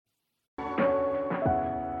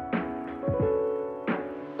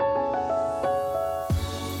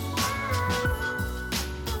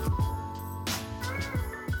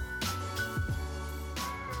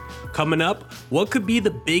Coming up, what could be the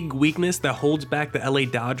big weakness that holds back the LA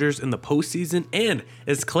Dodgers in the postseason? And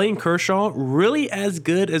is Clayton Kershaw really as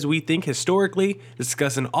good as we think historically?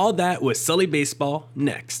 Discussing all that with Sully Baseball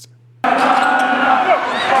next. You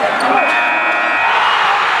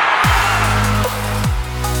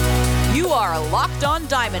are Locked On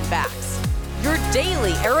Diamondbacks, your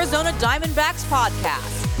daily Arizona Diamondbacks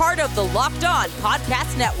podcast, part of the Locked On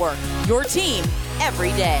Podcast Network, your team every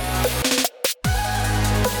day.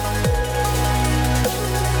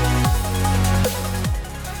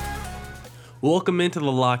 Welcome into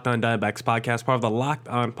the Locked On Diamondbacks podcast, part of the Locked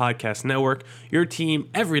On Podcast Network. Your team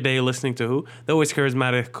every day listening to who? The always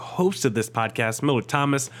charismatic host of this podcast, Millard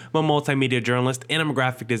Thomas. I'm a multimedia journalist and I'm a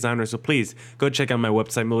graphic designer, so please go check out my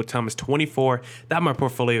website,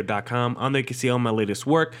 MillardThomas24.myportfolio.com. On there you can see all my latest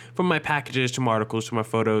work, from my packages to my articles to my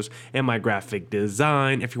photos and my graphic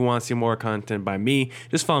design. If you want to see more content by me,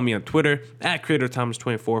 just follow me on Twitter at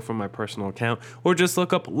CreatorThomas24 for my personal account, or just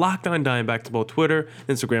look up Locked On Diamondbacks to both Twitter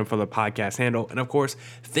and Instagram for the podcast handle. And of course,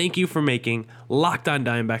 thank you for making Locked On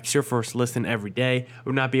Diamondbacks your first listen every day. We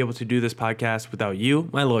would not be able to do this podcast without you,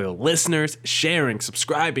 my loyal listeners, sharing,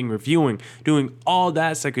 subscribing, reviewing, doing all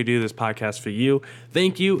that so I could do this podcast for you.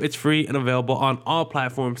 Thank you. It's free and available on all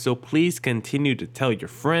platforms, so please continue to tell your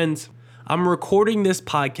friends. I'm recording this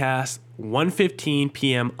podcast 1:15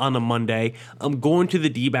 p.m. on a Monday. I'm going to the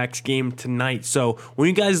D-backs game tonight. So when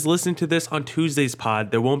you guys listen to this on Tuesday's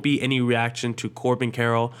pod, there won't be any reaction to Corbin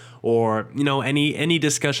Carroll or, any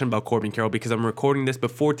discussion about Corbin Carroll, because I'm recording this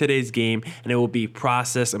before today's game and it will be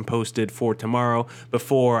processed and posted for tomorrow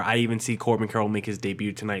before I even see Corbin Carroll make his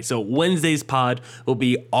debut tonight. So Wednesday's pod will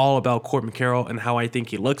be all about Corbin Carroll and how I think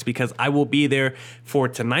he looks, because I will be there for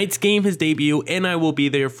tonight's game, his debut, and I will be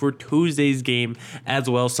there for Tuesday's game as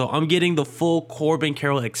well. So I'm getting the full Corbin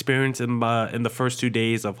Carroll experience in the first 2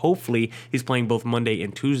 days of, hopefully he's playing both Monday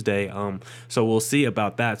and Tuesday. So we'll see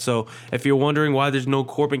about that. So if you're wondering why there's no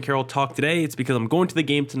Corbin Carroll talk today, it's because I'm going to the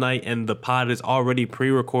game tonight and the pod is already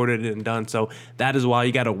pre-recorded and done. So that is why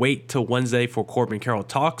you got to wait till Wednesday for Corbin Carroll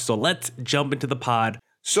talk. So let's jump into the pod.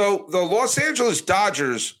 So the Los Angeles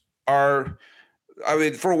Dodgers for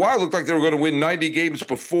a while it looked like they were going to win 90 games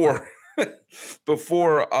before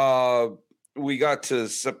we got to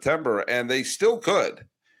September, and they still could.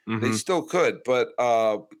 Mm-hmm. They still could, but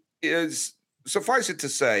suffice it to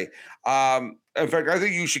say, in fact, I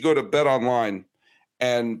think you should go to Bet Online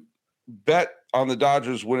and bet on the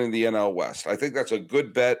Dodgers winning the NL West. I think that's a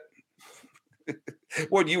good bet.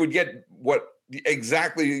 What you would get,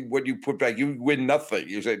 exactly what you put back, you win nothing.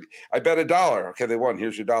 You say, I bet $1. Okay, they won.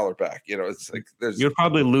 Here's your $1 back. It's like you'll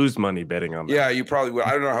probably lose money betting on that. Yeah, you probably will.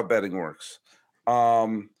 I don't know how betting works.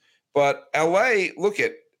 But LA,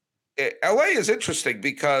 LA is interesting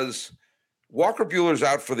because Walker Buehler's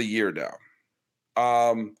out for the year now.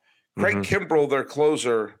 Craig Kimbrell, their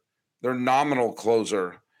closer, their nominal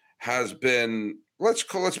closer, has been,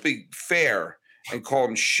 let's be fair and call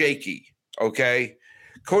him shaky, okay?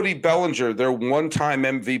 Cody Bellinger, their one-time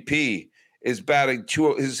MVP, is batting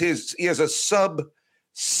he has a sub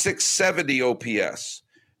 670 OPS.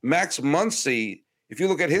 Max Muncy, if you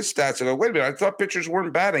look at his stats and go, wait a minute, I thought pitchers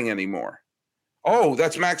weren't batting anymore. Oh,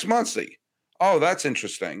 that's Max Muncy. Oh, that's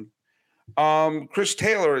interesting. Chris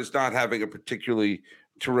Taylor is not having a particularly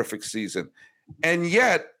terrific season. And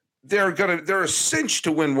yet they're a cinch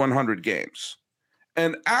to win 100 games.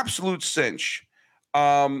 An absolute cinch.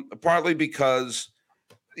 Partly because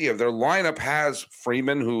their lineup has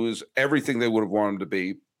Freeman, who is everything they would have wanted him to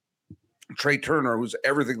be. Trey Turner, who's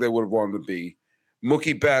everything they would have wanted him to be.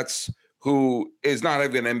 Mookie Betts, who is not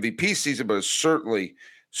having an MVP season, but is certainly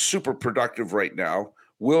super productive right now.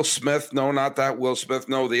 Will Smith, no, not that Will Smith,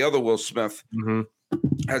 no, the other Will Smith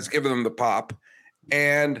has given them the pop.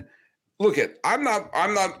 And look, I'm not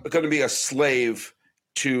going to be a slave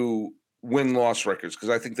to win-loss records because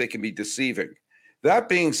I think they can be deceiving. That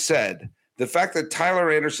being said, the fact that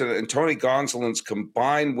Tyler Anderson and Tony Gonsolin's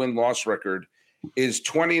combined win-loss record is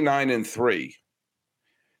 29-3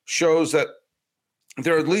 shows that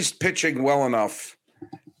they're at least pitching well enough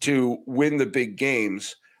to win the big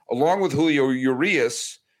games. Along with Julio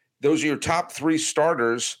Urias, those are your top three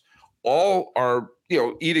starters. All are,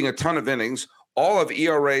 eating a ton of innings. All have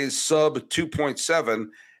ERAs sub 2.7.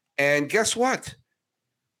 And guess what?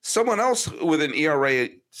 Someone else with an ERA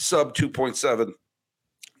sub 2.7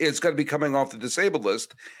 is going to be coming off the disabled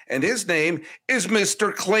list. And his name is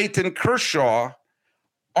Mr. Clayton Kershaw,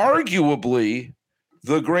 arguably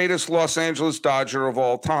the greatest Los Angeles Dodger of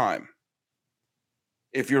all time,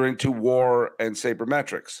 if you're into WAR and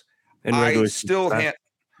sabermetrics. I still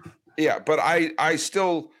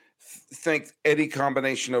think any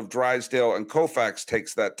combination of Drysdale and Koufax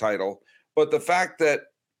takes that title. But the fact that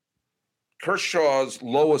Kershaw's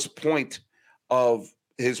lowest point of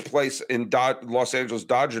his place in Los Angeles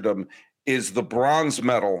Dodgerdom is the bronze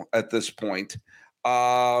medal at this point.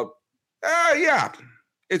 Yeah,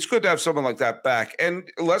 it's good to have someone like that back. And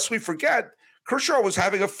lest we forget, Kershaw was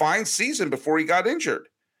having a fine season before he got injured.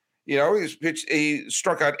 You know, he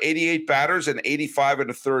struck out 88 batters in 85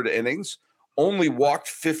 and a third innings, only walked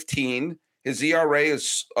 15. His ERA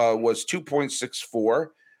was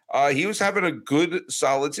 2.64. He was having a good,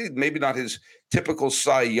 solid season. Maybe not his typical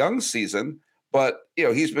Cy Young season, but you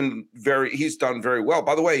know, he's done very well.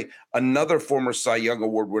 By the way, another former Cy Young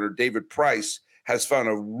Award winner, David Price, has found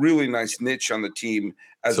a really nice niche on the team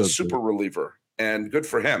as a super reliever, and good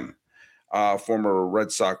for him. Former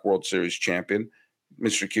Red Sox World Series champion,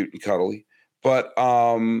 Mr. Cute and Cuddly. But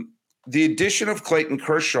the addition of Clayton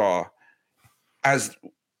Kershaw as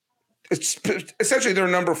it's essentially their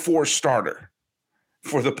number 4 starter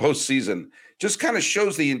for the postseason just kind of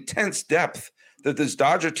shows the intense depth that this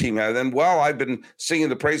Dodger team had. And while I've been singing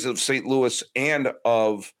the praises of St. Louis and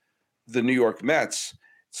of the New York Mets,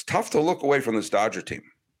 it's tough to look away from this Dodger team.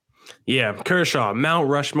 Yeah, Kershaw, Mount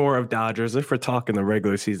Rushmore of Dodgers, if we're talking the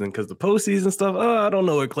regular season, because the postseason stuff, I don't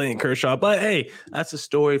know what Clayton Kershaw, but hey, that's a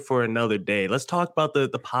story for another day. Let's talk about the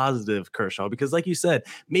positive Kershaw, because like you said,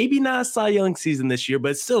 maybe not a Cy Young season this year,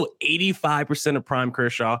 but still 85% of prime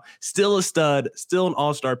Kershaw, still a stud, still an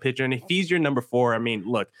all-star pitcher, and if he's your number 4, I mean,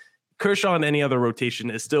 look, Kershaw in any other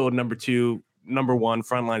rotation is still a number 2, number 1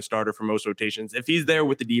 frontline starter for most rotations. If he's there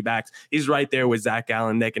with the D-backs, he's right there with Zach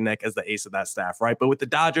Gallen neck and neck as the ace of that staff, right? But with the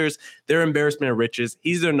Dodgers, they're embarrassment of riches.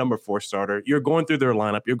 He's their number 4 starter. You're going through their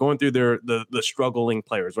lineup. You're going through the struggling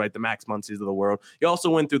players, right? The Max Muncies of the world. You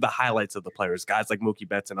also went through the highlights of the players, guys like Mookie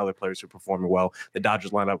Betts and other players who are performing well. The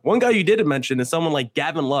Dodgers lineup. One guy you didn't mention is someone like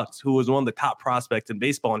Gavin Lux, who was one of the top prospects in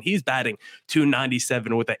baseball, and he's batting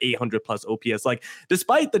 .297 with an 800+ OPS. Like,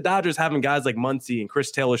 despite the Dodgers having guys like Muncy and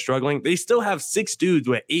Chris Taylor struggling, they still have 6 dudes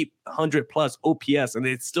with 800+ OPS, and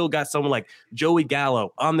they still got someone like Joey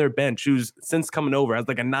Gallo on their bench who's since coming over as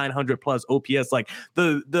like a 900+ OPS. Like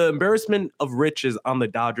the embarrassment of riches on the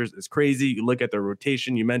Dodgers is crazy. You look at their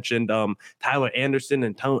rotation. You mentioned Tyler Anderson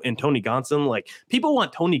and Tony Gonsolin. Like, people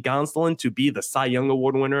want Tony Gonsolin to be the Cy Young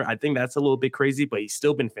Award winner. I think that's a little bit crazy, but he's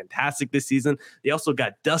still been fantastic this season. They also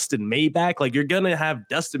got Dustin May back. Like, you're gonna have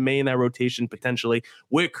Dustin May in that rotation potentially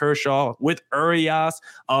with Kershaw, with Urias,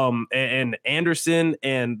 and Anderson,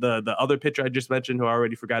 and the other pitcher I just mentioned, who I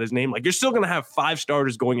already forgot his name. Like, you're still going to have 5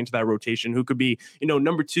 starters going into that rotation who could be, you know,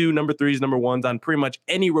 number 2, number 3s, number 1s on pretty much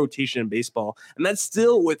any rotation in baseball. And that's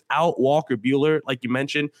still without Walker Buehler. Like you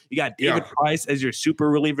mentioned, you got David Price as your super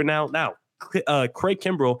reliever now. Craig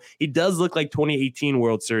Kimbrell, he does look like 2018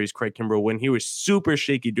 World Series Craig Kimbrell when he was super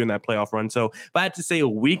shaky during that playoff run. So if I had to say a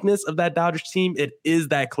weakness of that Dodgers team, it is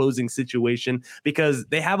that closing situation, because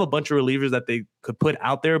they have a bunch of relievers that they could put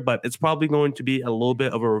out there, but it's probably going to be a little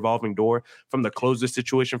bit of a revolving door from the closer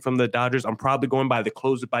situation from the Dodgers. I'm probably going by the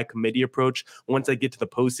closer by committee approach once I get to the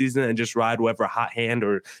postseason and just ride whoever hot hand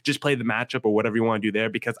or just play the matchup or whatever you want to do there,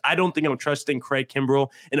 because I don't think I'm trusting Craig Kimbrell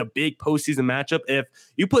in a big postseason matchup. If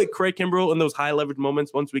you put Craig Kimbrell in those high leverage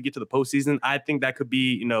moments once we get to the postseason, I think that could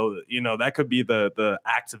be, that could be the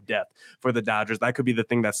acts of death for the Dodgers. That could be the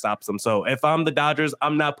thing that stops them. So if I'm the Dodgers,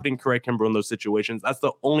 I'm not putting Craig Kimbrell in those situations. That's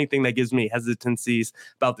the only thing that gives me hesitancies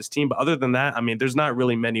about this team. But other than that, I mean, there's not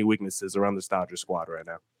really many weaknesses around this Dodgers squad right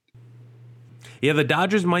now. Yeah, the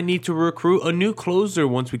Dodgers might need to recruit a new closer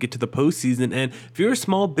once we get to the postseason. And if you're a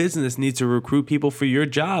small business needs to recruit people for your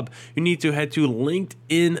job, you need to head to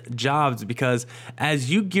LinkedIn Jobs, because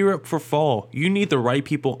as you gear up for fall, you need the right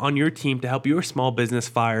people on your team to help your small business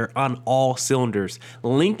fire on all cylinders.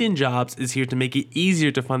 LinkedIn Jobs is here to make it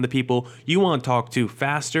easier to find the people you want to talk to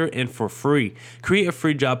faster and for free. Create a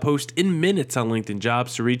free job post in minutes on LinkedIn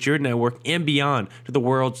Jobs to reach your network and beyond to the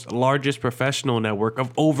world's largest professional network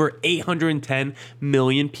of over 810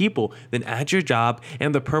 million people. Then add your job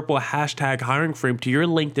and the purple hashtag hiring frame to your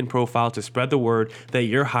LinkedIn profile to spread the word that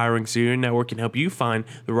you're hiring, so your network can help you find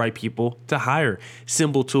the right people to hire.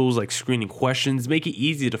 Simple tools like screening questions make it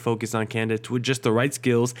easy to focus on candidates with just the right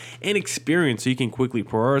skills and experience, so you can quickly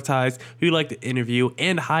prioritize who you'd like to interview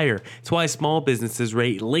and hire. It's why small businesses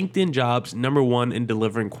rate LinkedIn Jobs number 1 in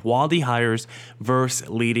delivering quality hires versus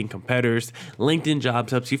leading competitors. LinkedIn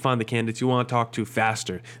Jobs helps you find the candidates you want to talk to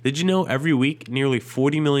faster. Did you know every week nearly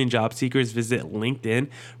 40 million job seekers visit LinkedIn?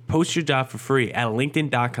 Post your job for free at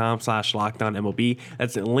linkedin.com/LockedOnMLB.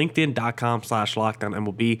 That's at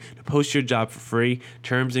linkedin.com/LockedOnMLB to post your job for free.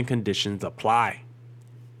 Terms and conditions apply.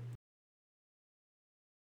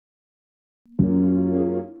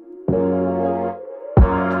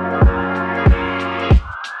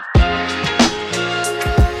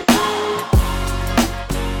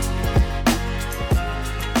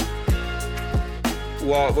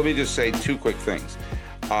 Well, let me just say two quick things.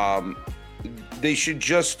 They should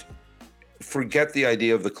just forget the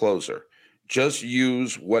idea of the closer. Just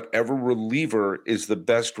use whatever reliever is the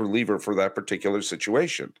best reliever for that particular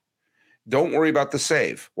situation. Don't worry about the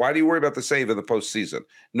save. Why do you worry about the save in the postseason?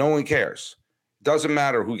 No one cares. Doesn't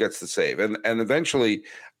matter who gets the save. And eventually,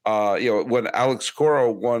 when Alex Cora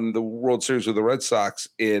won the World Series with the Red Sox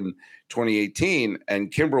in 2018 and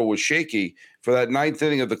Kimbrel was shaky for that ninth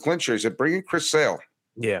inning of the clincher, he said, bring in Chris Sale.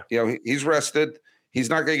 Yeah. He's rested. He's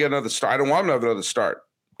not going to get another start. I don't want him to have another start.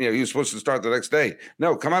 He was supposed to start the next day.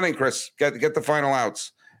 No, come on in, Chris. Get the final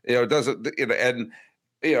outs. I'm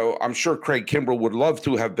sure Craig Kimbrel would love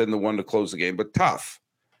to have been the one to close the game, but tough.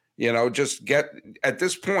 Just get at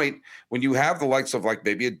this point when you have the likes of like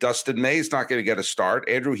maybe a Dustin May's not going to get a start.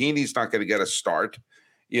 Andrew Heaney's not going to get a start.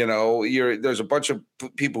 There's a bunch of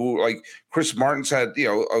people who like Chris Martin's had,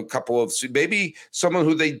 a couple of maybe someone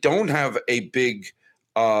who they don't have a big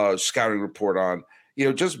scouting report on.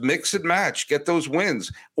 Just mix and match, get those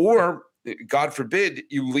wins, or God forbid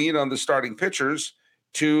you lean on the starting pitchers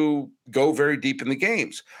to go very deep in the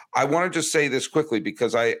games. I want to just say this quickly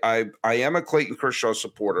because I am a Clayton Kershaw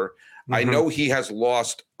supporter. Mm-hmm. I know he has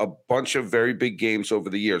lost a bunch of very big games over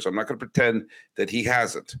the years. I'm not going to pretend that he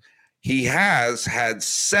hasn't. He has had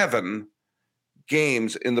 7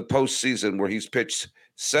 games in the postseason where he's pitched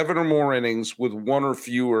 7 or more innings with 1 or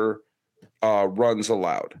fewer runs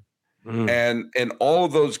allowed. Mm-hmm. And in all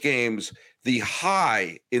of those games, the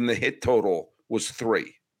high in the hit total was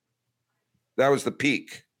 3. That was the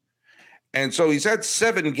peak. And so he's had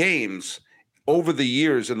 7 games over the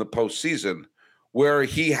years in the postseason where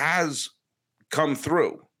he has come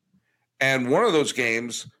through. And one of those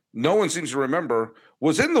games, no one seems to remember,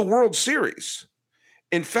 was in the World Series.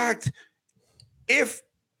 In fact, if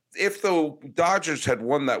the Dodgers had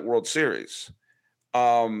won that World Series,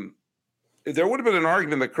 there would have been an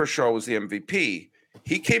argument that Kershaw was the MVP.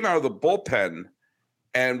 He came out of the bullpen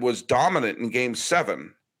and was dominant in Game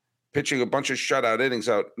 7. Pitching a bunch of shutout innings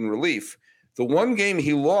out in relief. The one game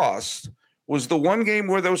he lost was the one game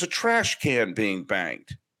where there was a trash can being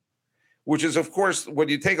banged, which is, of course, when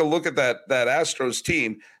you take a look at that Astros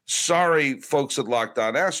team, sorry, folks at Locked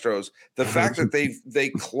On Astros, the fact that they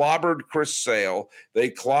clobbered Chris Sale, they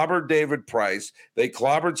clobbered David Price, they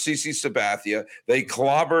clobbered CC Sabathia, they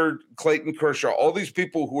clobbered Clayton Kershaw, all these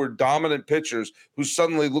people who were dominant pitchers who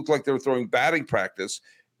suddenly looked like they were throwing batting practice.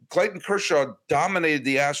 Clayton Kershaw dominated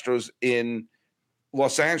the Astros in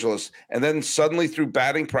Los Angeles and then suddenly threw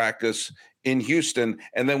batting practice in Houston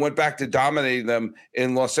and then went back to dominating them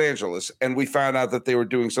in Los Angeles. And we found out that they were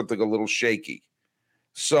doing something a little shaky.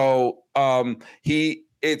 So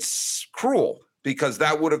it's cruel because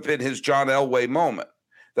that would have been his John Elway moment.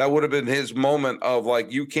 That would have been his moment of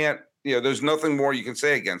like, you can't, there's nothing more you can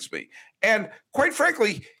say against me. And quite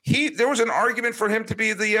frankly, there was an argument for him to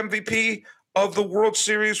be the MVP of the World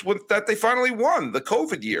Series that they finally won, the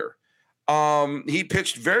COVID year. He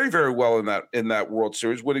pitched very, very well in that World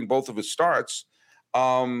Series, winning both of his starts.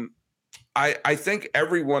 I think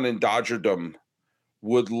everyone in Dodgerdom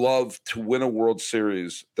would love to win a World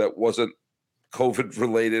Series that wasn't COVID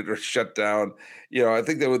related or shut down. I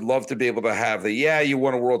think they would love to be able to have you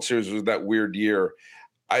won a World Series with that weird year.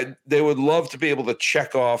 They would love to be able to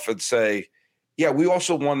check off and say, yeah, we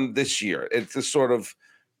also won this year. It's this sort of,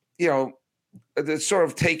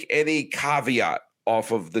 take any caveat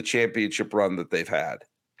off of the championship run that they've had.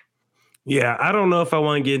 Yeah, I don't know if I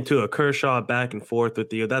want to get into a Kershaw back and forth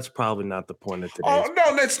with you. That's probably not the point of today. Oh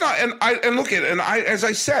no, that's not. And look at as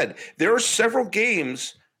I said, there are several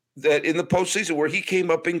games that in the postseason where he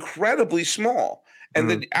came up incredibly small, and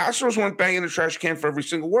the Astros weren't banging the trash can for every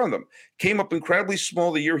single one of them. Came up incredibly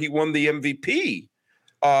small the year he won the MVP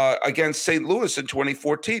against St. Louis in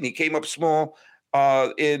 2014. He came up small.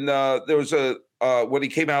 There was when he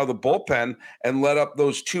came out of the bullpen and let up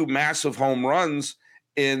those 2 massive home runs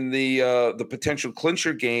in the potential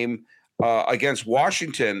clincher game against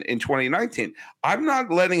Washington in 2019. I'm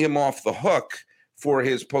not letting him off the hook for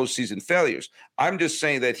his postseason failures. I'm just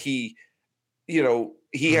saying that he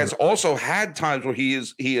has also had times where he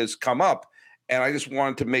has come up, and I just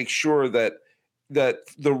wanted to make sure that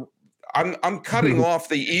I'm cutting off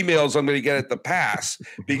the emails I'm going to get at the pass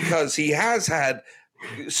because he has had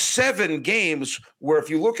 7 games where if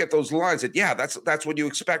you look at those lines, that's what you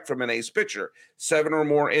expect from an ace pitcher. 7 or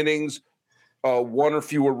more innings, 1 or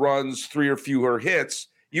fewer runs, 3 or fewer hits.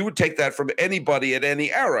 You would take that from anybody at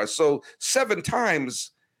any era. So 7 times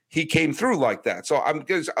he came through like that. So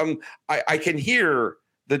I can hear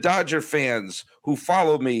the Dodger fans who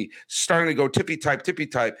follow me starting to go tippy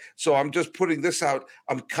type. So I'm just putting this out.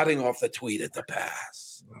 I'm cutting off the tweet at the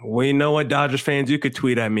pass. Well, you know what, Dodgers fans, you could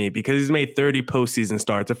tweet at me because he's made 30 postseason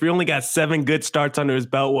starts. If he only got 7 good starts under his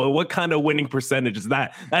belt, well, what kind of winning percentage is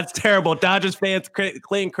that? That's terrible. Dodgers fans,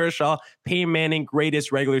 Clayton Kershaw, Peyton Manning,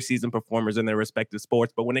 greatest regular season performers in their respective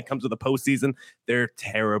sports. But when it comes to the postseason, they're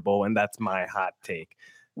terrible. And that's my hot take.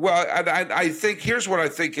 Well, I think here's what I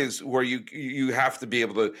think is where you have to be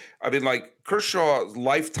able to. I mean, like Kershaw's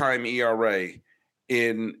lifetime ERA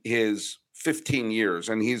in his 15 years,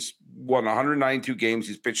 and he's won 192 games.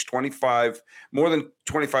 He's pitched more than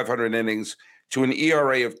 2,500 innings to an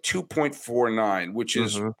ERA of 2.49, which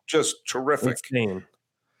is just terrific. Insane.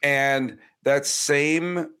 And that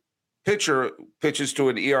same pitcher pitches to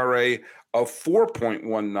an ERA of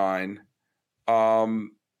 4.19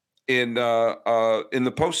 in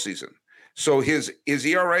the postseason. So his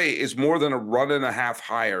ERA is more than a run and a half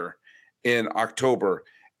higher in October.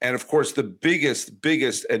 And of course, the biggest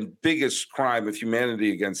crime of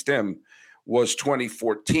humanity against him was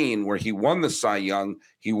 2014, where he won the Cy Young,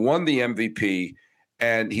 he won the MVP,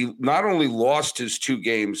 and he not only lost his 2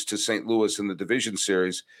 games to St. Louis in the division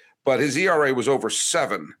series, but his ERA was over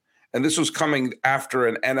 7. And this was coming after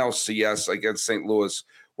an NLCS against St. Louis,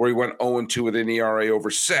 where he went 0-2 with an ERA over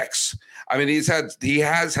 6. I mean, he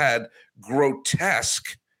has had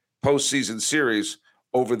grotesque postseason series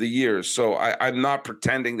over the years. So I'm not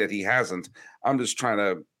pretending that he hasn't. I'm just trying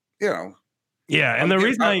to, Yeah, and the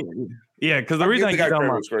reason I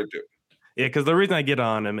get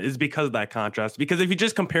on him is because of that contrast. Because if you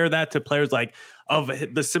just compare that to players like of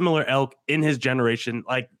the similar ilk in his generation,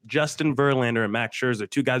 like Justin Verlander and Max Scherzer,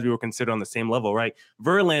 2 guys we were considered on the same level, right?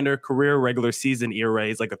 Verlander, career regular season ERA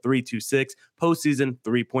is like a 3.26, postseason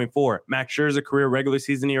 3.4. Max Scherzer, career regular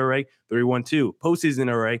season ERA 3.12, postseason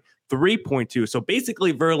ERA 3.2. So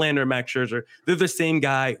basically, Verlander and Max Scherzer, they're the same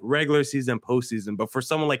guy, regular season, postseason. But for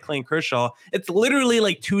someone like Clayton Kershaw, it's literally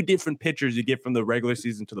like 2 different pitchers you get from the regular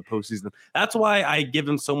season to the postseason. That's why I give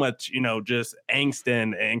him so much, just angst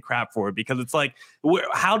and crap for it, because it's like,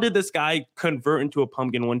 how did this guy convert into a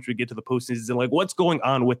pumpkin once we get to the postseason? Like, what's going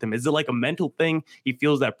on with him? Is it like a mental thing? He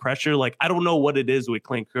feels that pressure. Like, I don't know what it is with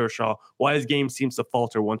Clayton Kershaw, why his game seems to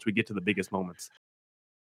falter once we get to the biggest moments.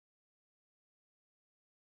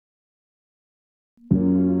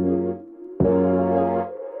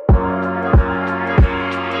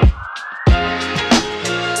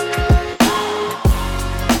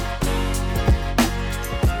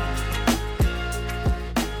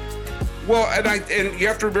 Well, and you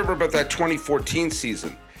have to remember about that 2014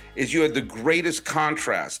 season is you had the greatest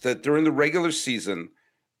contrast that during the regular season,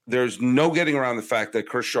 there's no getting around the fact that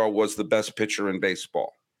Kershaw was the best pitcher in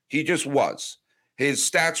baseball. He just was. His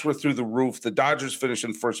stats were through the roof. The Dodgers finished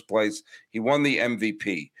in first place. He won the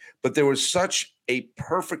MVP. But there was such a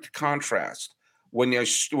perfect contrast when I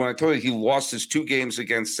told you he lost his 2 games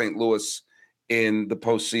against St. Louis in the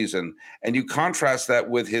postseason. And you contrast that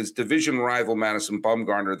with his division rival, Madison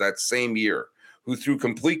Bumgarner, that same year, who threw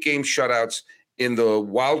complete game shutouts in the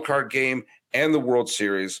wild card game and the World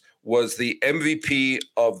Series, was the MVP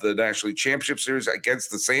of the National League Championship Series against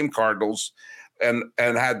the same Cardinals, and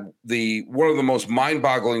had one of the most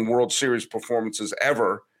mind-boggling World Series performances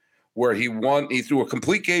ever, where he threw a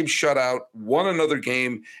complete game shutout, won another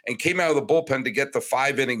game, and came out of the bullpen to get the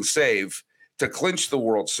 5-inning save to clinch the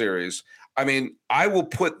World Series. I mean, I will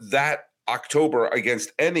put that October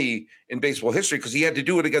against any in baseball history, because he had to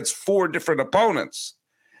do it against 4 different opponents.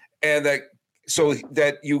 And so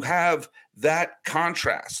that you have that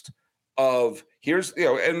contrast of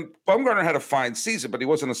and Bumgarner had a fine season, but he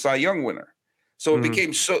wasn't a Cy Young winner. So it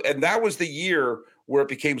became and that was the year where it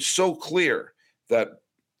became so clear that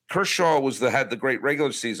Kershaw had the great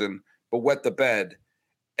regular season, but wet the bed.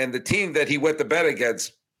 And the team that he wet the bed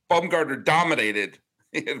against, Bumgarner dominated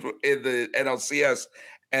in the NLCS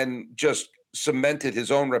and just cemented his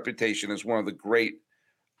own reputation as one of the great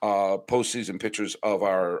postseason pitchers of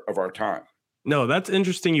our time. No, that's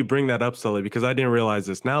interesting you bring that up, Sully, because I didn't realize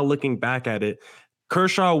this. Now looking back at it,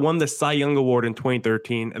 Kershaw won the Cy Young Award in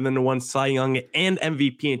 2013 and then won Cy Young and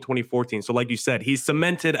MVP in 2014. So like you said, he's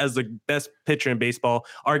cemented as the best pitcher in baseball,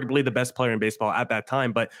 arguably the best player in baseball at that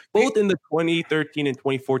time. But both in the 2013 and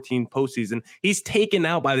 2014 postseason, he's taken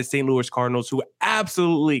out by the St. Louis Cardinals, who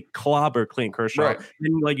absolutely clobber Clayton Kershaw. Right.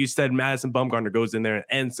 And like you said, Madison Bumgarner goes in there and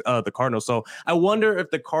ends the Cardinals. So I wonder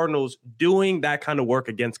if the Cardinals doing that kind of work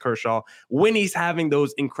against Kershaw when he's having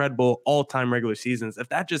those incredible all-time regular seasons, if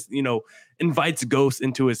that just, invites ghosts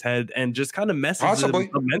into his head and just kind of messes him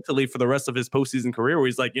mentally for the rest of his postseason career, where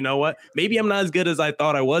he's like, you know what, maybe I'm not as good as I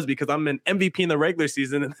thought I was because I'm an MVP in the regular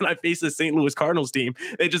season, and then I face the St. Louis Cardinals team.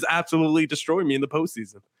 They just absolutely destroyed me in the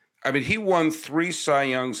postseason. I mean, he won 3 Cy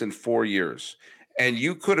Youngs in 4 years, And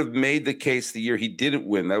you could have made the case the year he didn't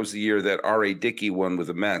win. That was the year that R.A. Dickey won with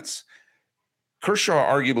the Mets. Kershaw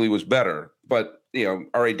arguably was better, but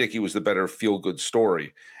R.A. Dickey was the better feel-good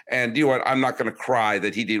story. And you know what? I'm not going to cry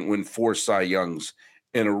that he didn't win 4 Cy Youngs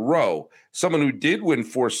in a row. Someone who did win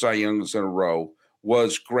 4 Cy Youngs in a row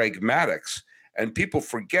was Greg Maddux. And people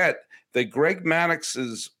forget that Greg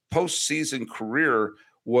Maddox's postseason career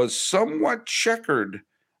was somewhat checkered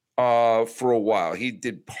for a while. He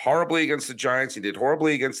did horribly against the Giants. He did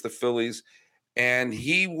horribly against the Phillies. And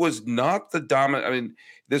he was not the dominant. I mean,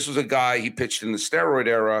 this was a guy, he pitched in the steroid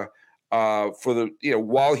era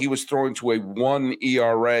while he was throwing to a 1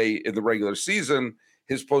 ERA in the regular season,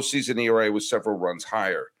 his postseason ERA was several runs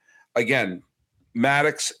higher. Again,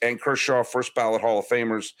 Maddux and Kershaw, first ballot Hall of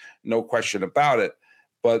Famers, no question about it.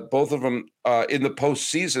 But both of them in the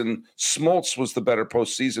postseason, Smoltz was the better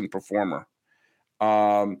postseason performer.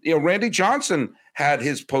 Randy Johnson had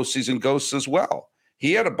his postseason ghosts as well.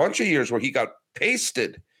 He had a bunch of years where he got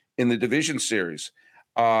pasted in the division series.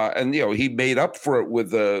 And he made up for it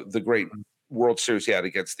with the great World Series he had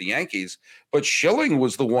against the Yankees. But Schilling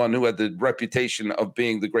was the one who had the reputation of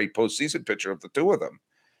being the great postseason pitcher of the two of them.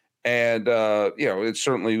 And, it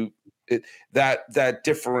certainly that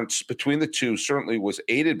difference between the two certainly was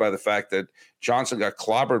aided by the fact that Johnson got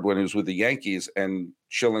clobbered when he was with the Yankees and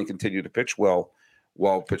Schilling continued to pitch well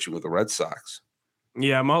while pitching with the Red Sox.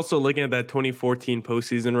 Yeah, I'm also looking at that 2014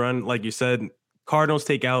 postseason run. Like you said, Cardinals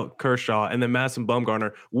take out Kershaw, and then Madison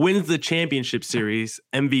Bumgarner wins the championship series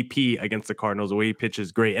MVP against the Cardinals, the way he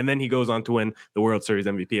pitches great. And then he goes on to win the World Series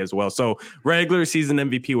MVP as well. So regular season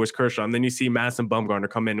MVP was Kershaw, and then you see Madison Bumgarner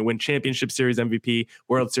come in and win championship series MVP,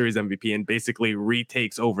 World Series MVP, and basically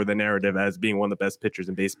retakes over the narrative as being one of the best pitchers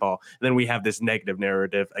in baseball. And then we have this negative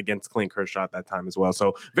narrative against Clint Kershaw at that time as well.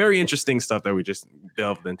 So very interesting stuff that we just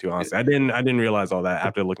delved into, honestly. I didn't realize all that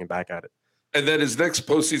after looking back at it. And then his next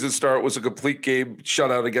postseason start was a complete game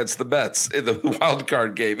shutout against the Mets in the wild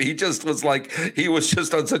card game. He just was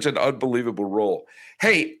just on such an unbelievable roll.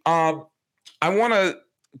 Hey, I want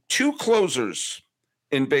two closers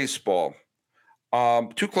in baseball,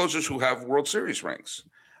 two closers who have World Series rings.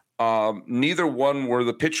 Neither one were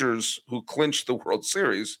the pitchers who clinched the World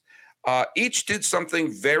Series. Each did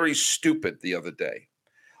something very stupid the other day.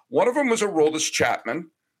 One of them was Aroldis Chapman.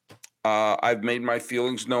 I've made my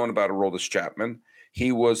feelings known about Aroldis Chapman.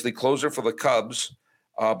 He was the closer for the Cubs,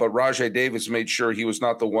 but Rajai Davis made sure he was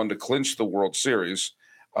not the one to clinch the World Series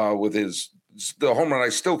with the home run I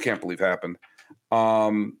still can't believe happened.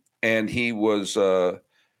 And he was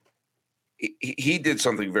he did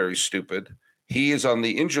something very stupid. He is on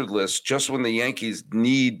the injured list just when the Yankees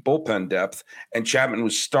need bullpen depth, and Chapman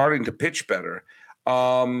was starting to pitch better.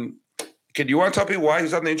 Can you want to tell me why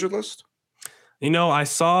he's on the injured list? I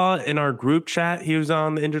saw in our group chat he was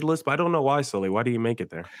on the injured list, but I don't know why, Sully. Why do you make it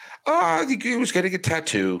there? I think he was getting a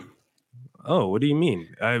tattoo. Oh, what do you mean?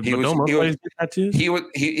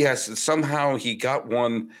 Yes, somehow he got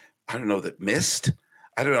one, I don't know, that missed.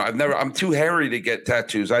 I don't know. I'm too hairy to get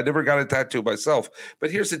tattoos. I never got a tattoo myself. But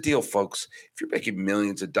here's the deal, folks. If you're making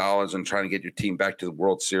millions of dollars and trying to get your team back to the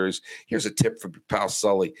World Series, here's a tip from your pal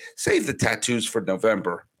Sully. Save the tattoos for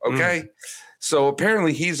November, okay? So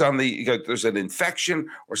apparently he's on there's an infection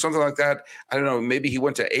or something like that. I don't know. Maybe he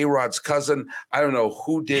went to A-Rod's cousin. I don't know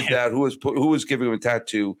who did that, who was giving him a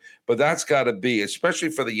tattoo. But that's got to be, especially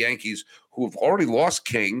for the Yankees, who have already lost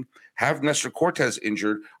King, have Nestor Cortez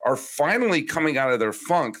injured, are finally coming out of their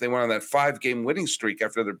funk. They went on that 5-game winning streak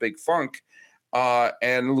after their big funk,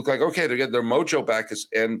 and look like, okay, they're getting their mojo back.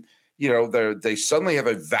 And, they suddenly have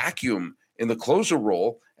a vacuum in the closer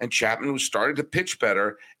role, and Chapman was starting to pitch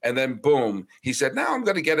better. And then, boom, he said, now I'm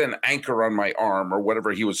going to get an anchor on my arm or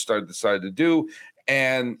whatever he decided to do.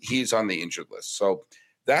 And he's on the injured list. So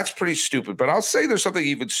that's pretty stupid. But I'll say there's something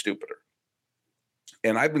even stupider.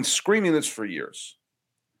 And I've been screaming this for years.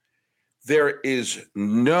 There is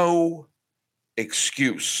no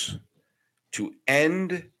excuse to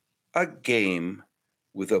end a game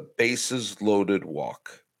with a bases loaded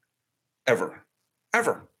walk. Ever.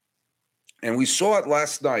 And we saw it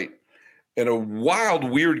last night in a wild,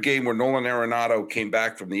 weird game where Nolan Arenado came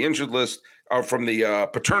back from the injured list, from the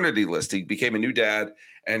paternity list. He became a new dad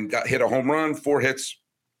and hit a home run, 4 hits.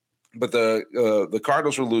 But the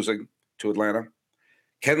Cardinals were losing to Atlanta.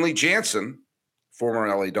 Kenley Jansen, former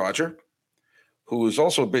LA Dodger, who was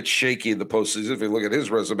also a bit shaky in the postseason, if you look at his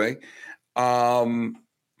resume,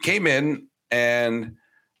 came in and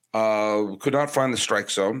could not find the strike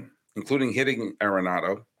zone, including hitting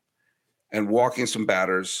Arenado and walking some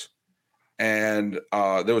batters. And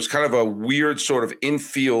there was kind of a weird sort of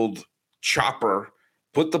infield chopper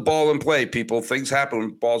Put the ball in play, people. Things happen when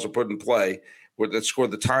balls are put in play. That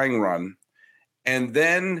scored the tying run. And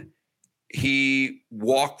then he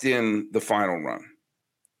walked in the final run.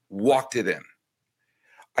 Walked it in.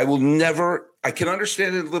 I can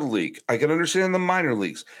understand in Little League. I can understand in the minor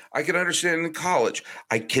leagues. I can understand in college.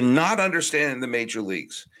 I cannot understand in the major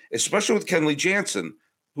leagues, especially with Kenley Jansen,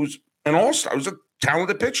 who's an all-star, who's a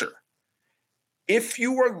talented pitcher. If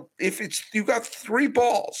you got 3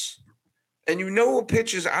 balls and you know a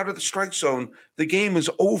pitch is out of the strike zone, the game is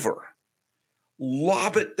over.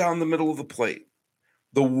 Lob it down the middle of the plate.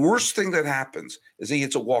 The worst thing that happens is he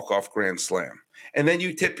hits a walk-off grand slam, and then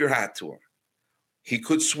you tip your hat to him. He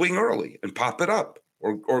could swing early and pop it up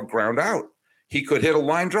or ground out. He could hit a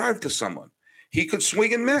line drive to someone. He could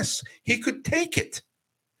swing and miss. He could take it,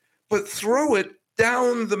 but throw it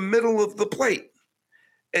down the middle of the plate.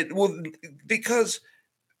 It will, because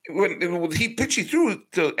when he pitched he threw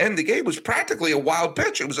to end the game, it was practically a wild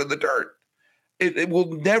pitch. It was in the dirt. It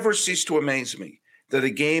will never cease to amaze me that a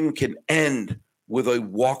game can end with a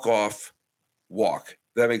walk-off walk.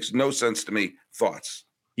 That makes no sense to me. Thoughts?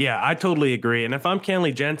 Yeah, I totally agree. And if I'm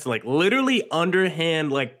Kenley Jansen, like literally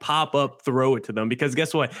underhand, like pop up, throw it to them, because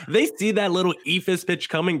guess what? If they see that little eephus pitch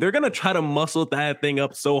coming, they're going to try to muscle that thing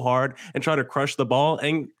up so hard and try to crush the ball.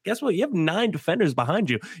 And guess what? You have 9 defenders behind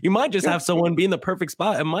you. You might just have someone be in the perfect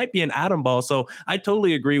spot. It might be an atom ball. So I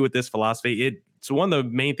totally agree with this philosophy. It's one of the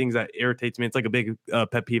main things that irritates me. It's like a big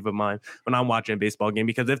pet peeve of mine when I'm watching a baseball game,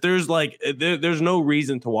 because if there's like there's no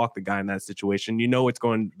reason to walk the guy in that situation,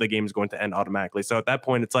 the game is going to end automatically. So at that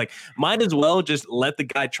point, it's like might as well just let the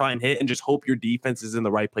guy try and hit and just hope your defense is in the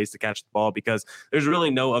right place to catch the ball, because there's really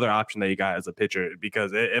no other option that you got as a pitcher.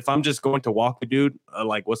 Because if I'm just going to walk the dude,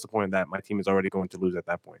 like what's the point of that? My team is already going to lose at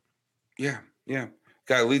that point. Yeah.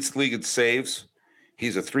 Guy leads the league in saves.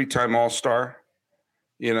 He's a 3-time All-Star.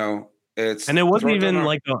 It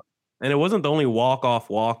wasn't the only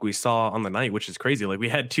walk we saw on the night, which is crazy. Like we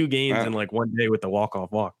had 2 games in like one day with the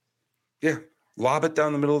walk-off walk. Yeah, lob it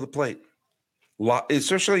down the middle of the plate.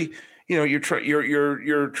 Especially, you're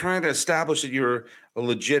trying to establish that you're a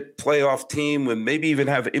legit playoff team, and maybe even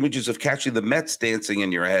have images of catching the Mets dancing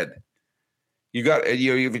in your head. You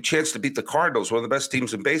have a chance to beat the Cardinals, one of the best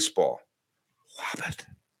teams in baseball.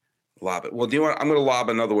 Lob it. Well, do you want? I'm going to lob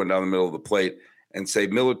another one down the middle of the plate and say,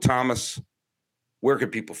 Millard Thomas, where can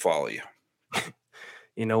people follow you?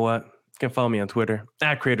 You know what? You can follow me on Twitter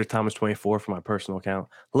at CreatorThomas24 for my personal account.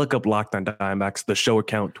 Look up Locked On Diamondbacks, the show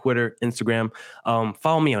account, Twitter, Instagram.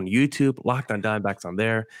 Follow me on YouTube, Locked On Diamondbacks on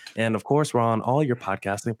there. And of course, we're on all your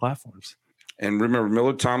podcasting platforms. And remember,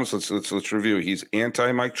 Millard Thomas, let's review. He's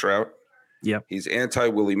anti-Mike Trout. Yep. He's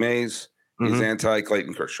anti-Willie Mays. He's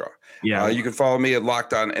anti-Clayton Kershaw. Yeah. You can follow me at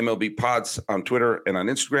Locked On MLB Pods on Twitter and on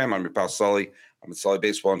Instagram. I'm your pal Sully. I'm at Sully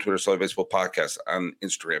Baseball on Twitter, Sully Baseball Podcast on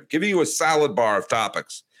Instagram. Giving you a salad bar of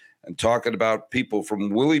topics and talking about people from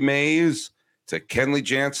Willie Mays to Kenley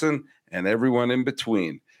Jansen and everyone in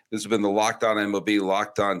between. This has been the Locked On MLB,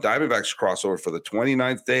 Locked On Diamondbacks crossover for the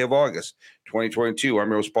 29th day of August, 2022. I'm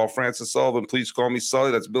your host, Paul Francis Sullivan. Please call me Sully.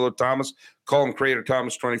 That's Millard Thomas. Call him Creator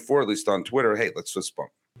Thomas24, at least on Twitter. Hey, let's fist bump.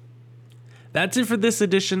 That's it for this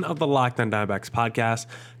edition of the Locked On Diamondbacks podcast.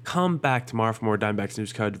 Come back tomorrow for more Diamondbacks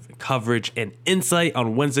news coverage and insight.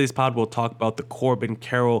 On Wednesday's pod, we'll talk about the Corbin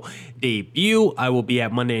Carroll debut. I will be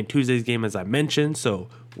at Monday and Tuesday's game, as I mentioned, so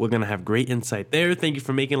we're going to have great insight there. Thank you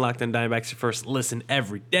for making Locked On Diamondbacks your first listen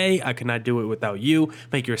every day. I could not do it without you.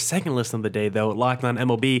 Make your second listen of the day, though, Locked On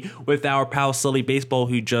MLB with our pal Sully Baseball,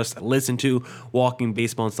 who just listened to Walking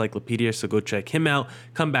Baseball Encyclopedia, so go check him out.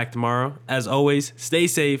 Come back tomorrow. As always, stay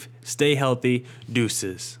safe, stay healthy.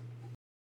 Deuces.